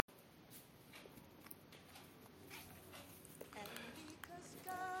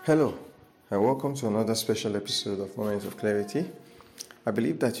Hello, and welcome to another special episode of Moments of Clarity. I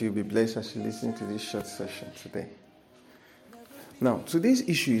believe that you'll be blessed as you listen to this short session today. Now, today's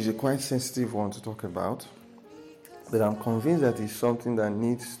issue is a quite sensitive one to talk about, but I'm convinced that it's something that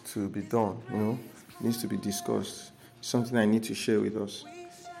needs to be done, needs to be discussed, something I need to share with us.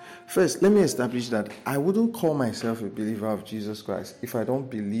 First, let me establish that I wouldn't call myself a believer of Jesus Christ if I don't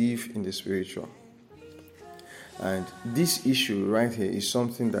believe in the spiritual. And this issue right here is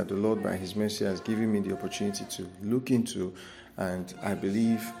something that the Lord, by His mercy, has given me the opportunity to look into, and I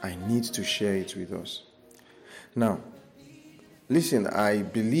believe I need to share it with us. Now, listen, I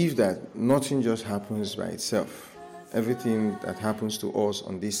believe that nothing just happens by itself. Everything that happens to us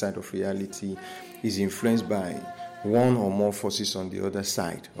on this side of reality is influenced by one or more forces on the other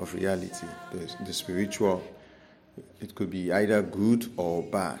side of reality, the spiritual. It could be either good or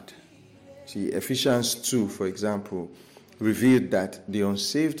bad. See, Ephesians 2, for example, revealed that the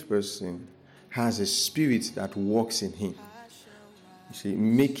unsaved person has a spirit that works in him,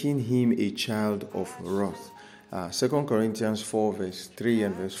 making him a child of wrath. 2 Corinthians 4, verse 3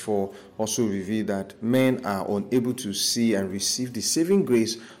 and verse 4 also reveal that men are unable to see and receive the saving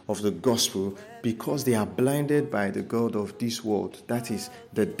grace of the gospel because they are blinded by the god of this world, that is,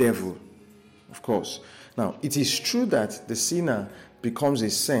 the devil, of course. Now, it is true that the sinner becomes a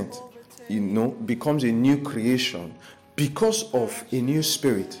saint, becomes a new creation because of a new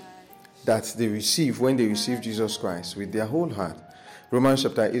spirit that they receive when they receive Jesus Christ with their whole heart. Romans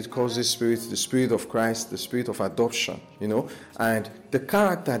chapter 8 calls this spirit the spirit of Christ, the spirit of adoption, and the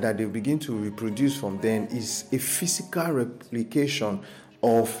character that they begin to reproduce from then is a physical replication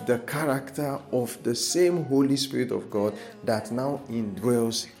of the character of the same Holy Spirit of God that now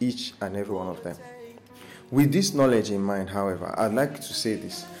indwells each and every one of them. With this knowledge in mind, however, I'd like to say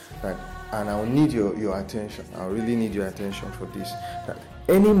this, and I'll need your attention. I really need your attention for this. That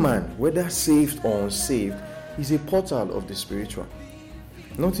any man, whether saved or unsaved, is a portal of the spiritual.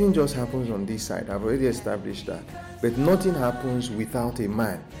 Nothing just happens on this side. I've already established that. But nothing happens without a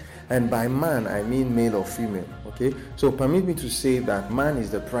man. And by man, I mean male or female. Okay? So permit me to say that man is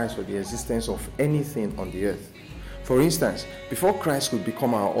the price for the existence of anything on the earth. For instance, before Christ could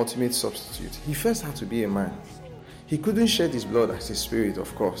become our ultimate substitute, he first had to be a man. He couldn't shed his blood as a spirit,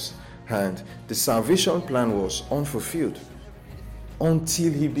 of course, and the salvation plan was unfulfilled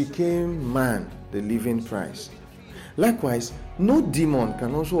until he became man, the living price. Likewise, no demon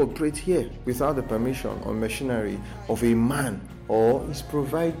can also operate here without the permission or machinery of a man or his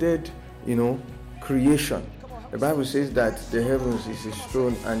provided, creation. The Bible says that the heavens is his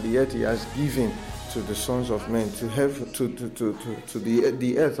throne and the earth he has given to the sons of men, to the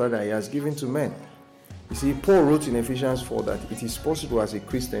earth rather he has given to men. You see, Paul wrote in Ephesians 4 that it is possible as a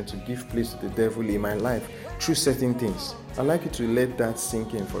Christian to give place to the devil in my life through certain things. I'd like you to let that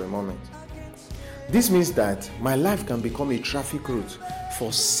sink in for a moment. This means that my life can become a traffic route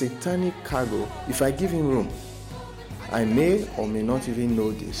for satanic cargo if I give him room. I may or may not even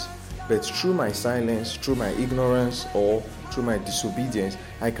know this, but through my silence, through my ignorance, or through my disobedience,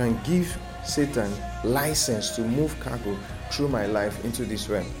 I can give Satan license to move cargo through my life into this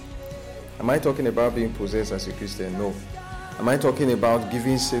realm. Am I talking about being possessed as a Christian? No. Am I talking about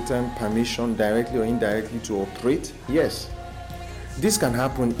giving Satan permission directly or indirectly to operate? Yes. This can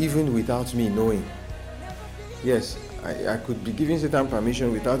happen even without me knowing. Yes, I could be giving Satan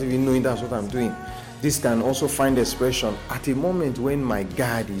permission without even knowing that's what I'm doing. This can also find expression at a moment when my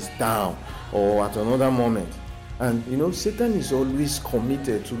guard is down or at another moment. And Satan is always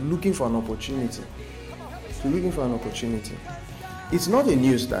committed to looking for an opportunity. It's not a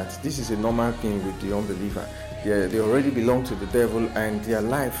news that this is a normal thing with the unbeliever. They already belong to the devil and their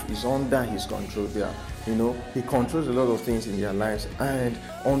life is under his control. He controls a lot of things in their lives, and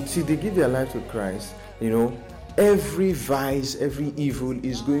until they give their life to Christ, every vice, every evil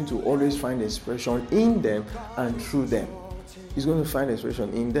is going to always find expression in them and through them. It's going to find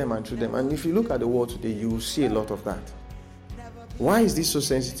expression in them and through them. And if you look at the world today, you will see a lot of that. Why is this so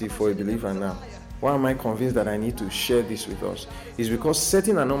sensitive for a believer now? Why am I convinced that I need to share this with us? It's because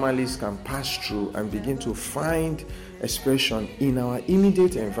certain anomalies can pass through and begin to find expression in our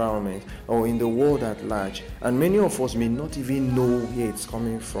immediate environment or in the world at large. And many of us may not even know where it's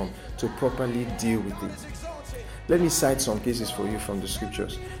coming from to properly deal with it. Let me cite some cases for you from the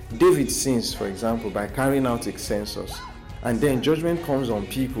scriptures. David sins, for example, by carrying out a census. And then judgment comes on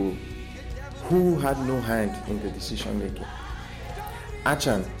people who had no hand in the decision making.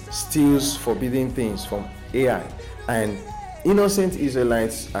 Achan steals forbidden things from Ai, and innocent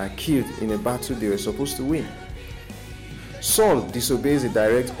Israelites are killed in a battle they were supposed to win. Saul disobeys a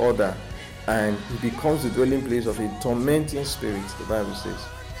direct order and he becomes the dwelling place of a tormenting spirit, the Bible says.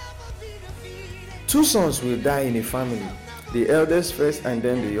 Two sons will die in a family, the eldest first and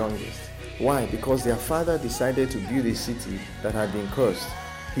then the youngest. Why? Because their father decided to build a city that had been cursed,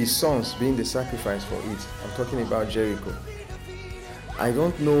 his sons being the sacrifice for it. I'm talking about Jericho. I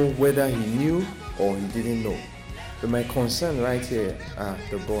don't know whether he knew or he didn't know, but my concern right here are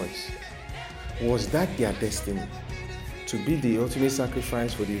the boys. Was that their destiny? To be the ultimate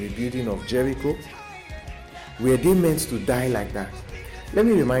sacrifice for the rebuilding of Jericho? Were they meant to die like that? Let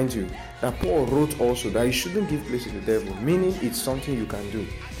me remind you that Paul wrote also that you shouldn't give place to the devil, meaning it's something you can do.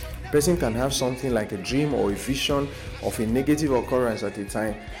 A person can have something like a dream or a vision of a negative occurrence at a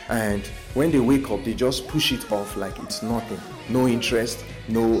time, and when they wake up, they just push it off like it's nothing. No interest,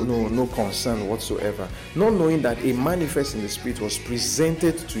 no concern whatsoever. Not knowing that a manifest in the spirit was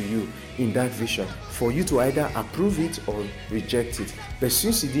presented to you in that vision for you to either approve it or reject it. But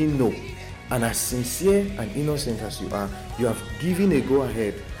since you didn't know, and as sincere and innocent as you are, you have given a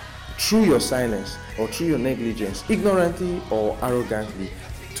go-ahead through your silence or through your negligence, ignorantly or arrogantly,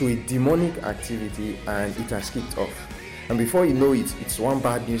 to a demonic activity, and it has kicked off. And before you know it, it's one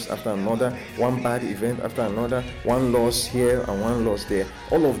bad news after another, one bad event after another, one loss here and one loss there.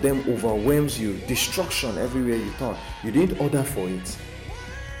 All of them overwhelms you, destruction everywhere you turn. You didn't order for it,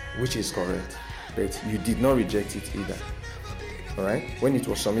 which is correct, but you did not reject it either. Alright? When it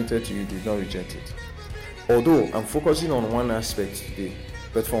was submitted to you, you did not reject it. Although I'm focusing on one aspect today,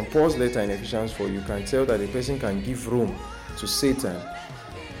 but from Paul's letter in Ephesians 4, you can tell that a person can give room to Satan,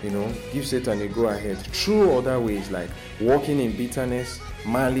 give Satan a go ahead through other ways like walking in bitterness,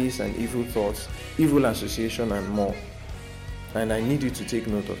 malice and evil thoughts, evil association and more. And I need you to take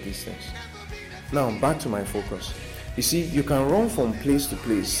note of these things. Now back to my focus. You see, you can run from place to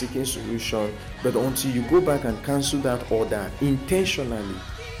place seeking solution, but until you go back and cancel that order intentionally,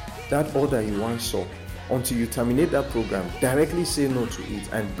 that order you once saw, until you terminate that program, directly say no to it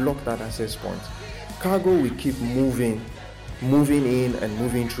and block that access point, cargo will keep moving in and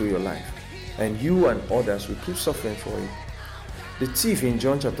moving through your life, and you and others will keep suffering for it. The thief in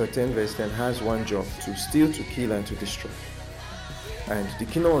John chapter 10 verse 10 has one job: to steal, to kill and to destroy. And the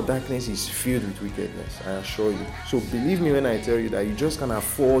kingdom of darkness is filled with wickedness, I assure you. So believe me when I tell you that you just can't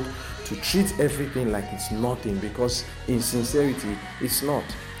afford to treat everything like it's nothing, because in sincerity, it's not.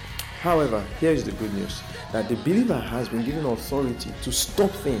 However, here is the good news, that the believer has been given authority to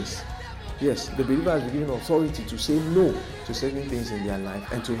stop things. Yes, the believer has been given authority to say no to certain things in their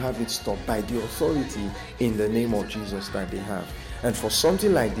life and to have it stopped by the authority in the name of Jesus that they have. And for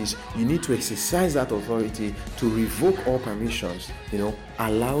something like this, you need to exercise that authority to revoke all permissions,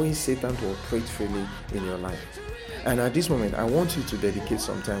 allowing Satan to operate freely in your life. And at this moment, I want you to dedicate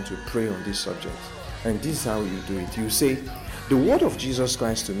some time to pray on this subject. And this is how you do it. You say, the word of Jesus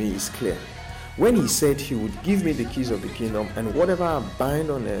Christ to me is clear. When he said he would give me the keys of the kingdom, and whatever I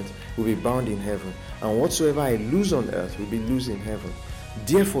bind on earth will be bound in heaven, and whatsoever I loose on earth will be loosed in heaven.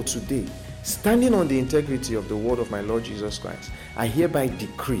 Therefore today, standing on the integrity of the word of my Lord Jesus Christ, I hereby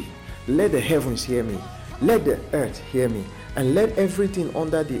decree, let the heavens hear me, let the earth hear me, and let everything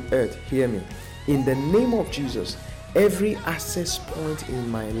under the earth hear me. In the name of Jesus, every access point in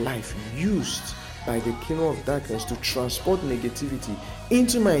my life used by the kingdom of darkness to transport negativity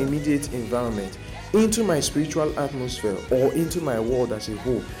into my immediate environment, into my spiritual atmosphere, or into my world as a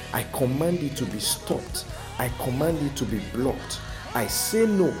whole, I command it to be stopped. I command it to be blocked. I say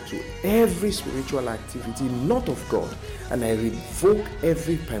no to every spiritual activity not of God, and I revoke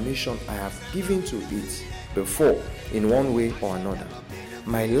every permission I have given to it before in one way or another.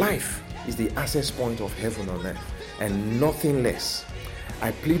 My life is the access point of heaven on earth and nothing less.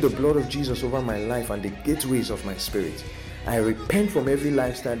 I plead the blood of Jesus over my life and the gateways of my spirit. I repent from every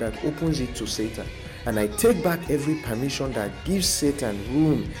lifestyle that opens it to Satan, and I take back every permission that gives Satan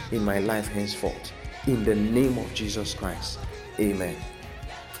room in my life henceforth. In the name of Jesus Christ. Amen.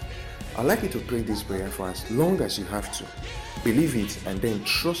 I'd like you to pray this prayer for as long as you have to. Believe it and then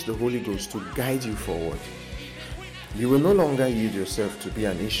trust the Holy Ghost to guide you forward. You will no longer yield yourself to be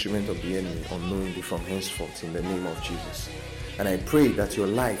an instrument of the enemy unknowingly from henceforth in the name of Jesus. And I pray that your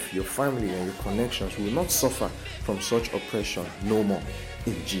life, your family, and your connections will not suffer from such oppression no more.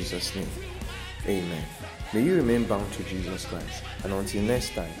 In Jesus' name. Amen. May you remain bound to Jesus Christ. And until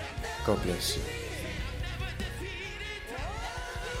next time, God bless you.